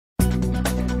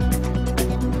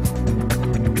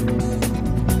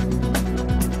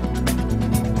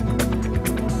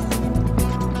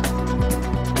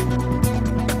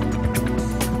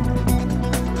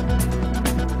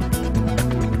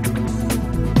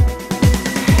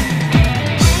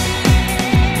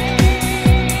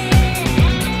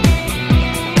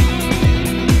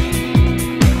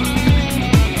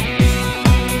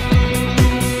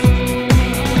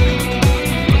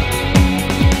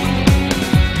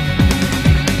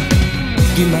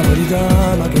Dimmi la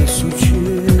verità, ma che è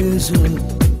successo?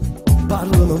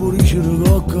 Parlami pure di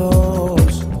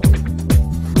qualcosa.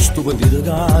 Sto pentito che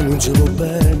non ci va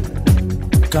bene,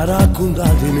 che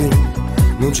raccontatemi,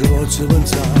 non ci posso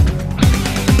pensare.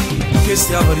 Che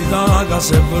stia verità che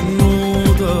sei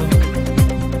venuta,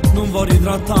 non voglio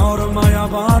trattare ormai a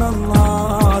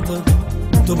parlata.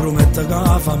 Ti prometto che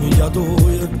la famiglia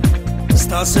tua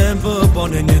sta sempre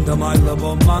buona e niente mai la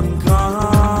può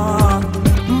mancare.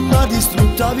 Ma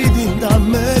distrutta la vita in da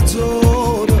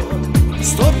mezz'ora,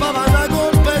 sto pagando la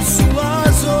colpa e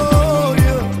sulla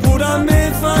soia. Pure a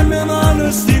me fanno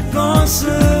male sti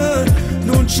cose,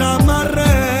 non Ciamma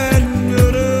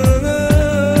Arrennere.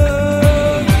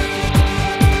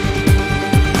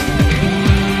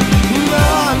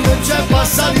 L'anno c'è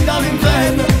passati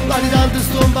dall'inferno, ma di tanto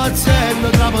sto impazzendo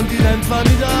tra pontina e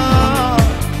infamità.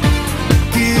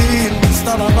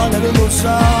 Stava male che non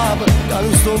sa, che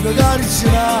non sto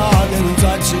carizzando, non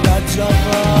sa che già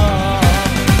fa.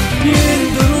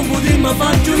 Niente, non potevo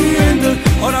fare niente,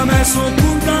 ora me sono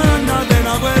contenta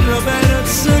della guerra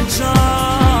persa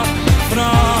già.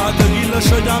 Frate, chi la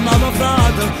ci chiamava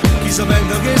frate, chi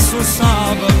sapeva che so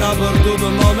stava, che ha perduto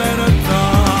la verità.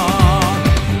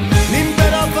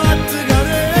 L'impero ha fatto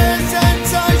cadere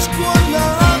senza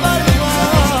scuola.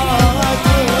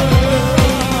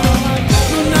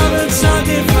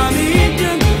 Che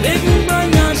famiglia e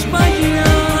compagnia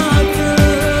sbagliata.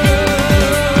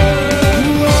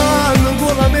 Non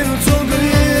vuole a me non sono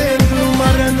cliente, non mi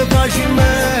arrende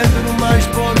facilmente, non mi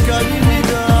sporca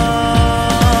dignità.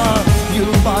 Io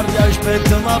non parlo,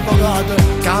 aspetta ma pagata,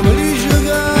 che mi dice che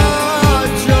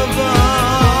già va.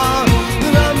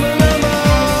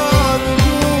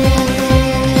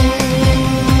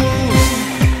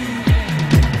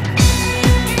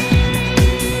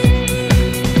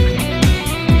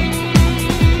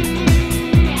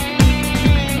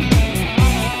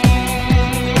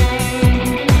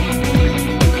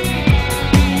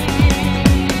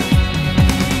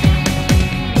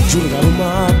 Giuro che non mi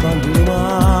abbandono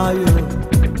mai,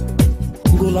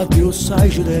 con la Dio sai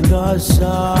ci tengo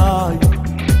assai.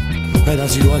 È la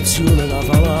situazione che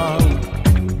fa male,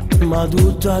 ma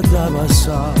tutta da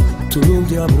passare, tu non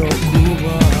ti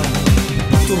preoccupare.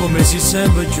 Tu come sei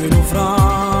sempre giù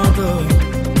frate,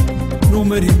 non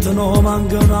meritano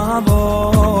manca una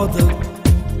volta.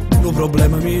 Il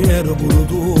problema mio era pure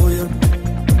tuo,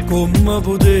 come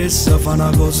potesse fare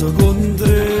una cosa contro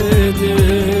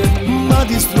te. Ma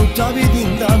distrutta la vita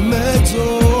in da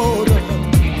mezz'ora,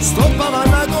 sto pagando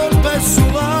la colpa e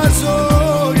sulla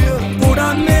soia. Pure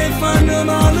a me fanno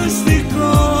male sti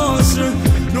cose,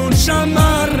 non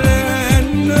Ciamma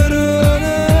Arrennere.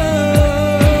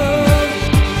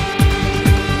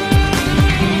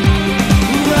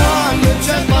 Non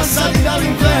c'è passati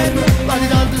dall'inferno, ma di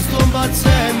tanto sto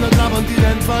impazzendo tra pontina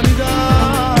e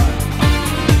infamità.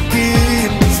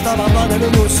 Stava male che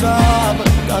non sa,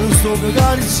 che non sto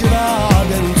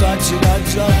carizzando, non sa che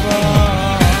già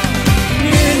fa.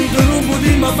 Niente, non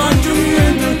potevo fare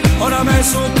niente, ora me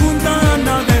sono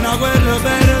contenta della guerra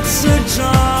persa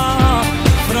già.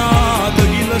 Frate,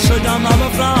 chi la ci chiamava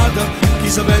frate, chi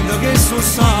sapeva che so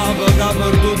stava, che ha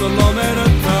perduto la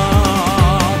verità.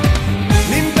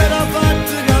 L'impero ha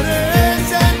fatto cadere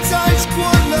senza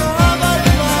scuola.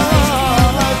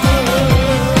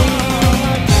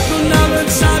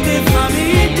 Che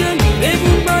famiglia e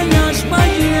compagnia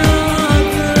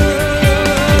sbagliata.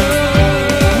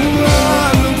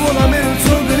 Non vuole a me non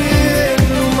sono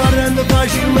cliente, non mi arrende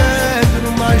facilmente,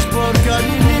 non mi sporca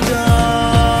dignità.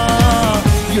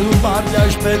 Io non parlo,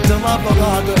 aspetta ma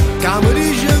pagata, che mi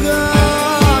dice che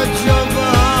già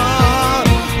va.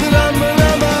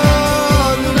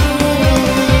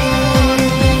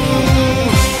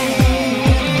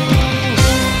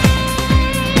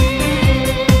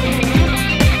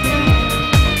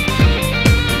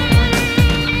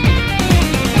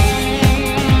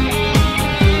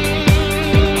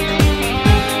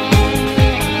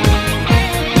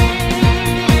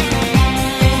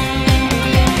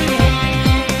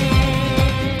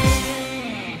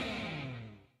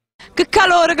 Che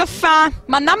calore che fa!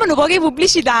 Mandiamo un po' di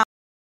pubblicità!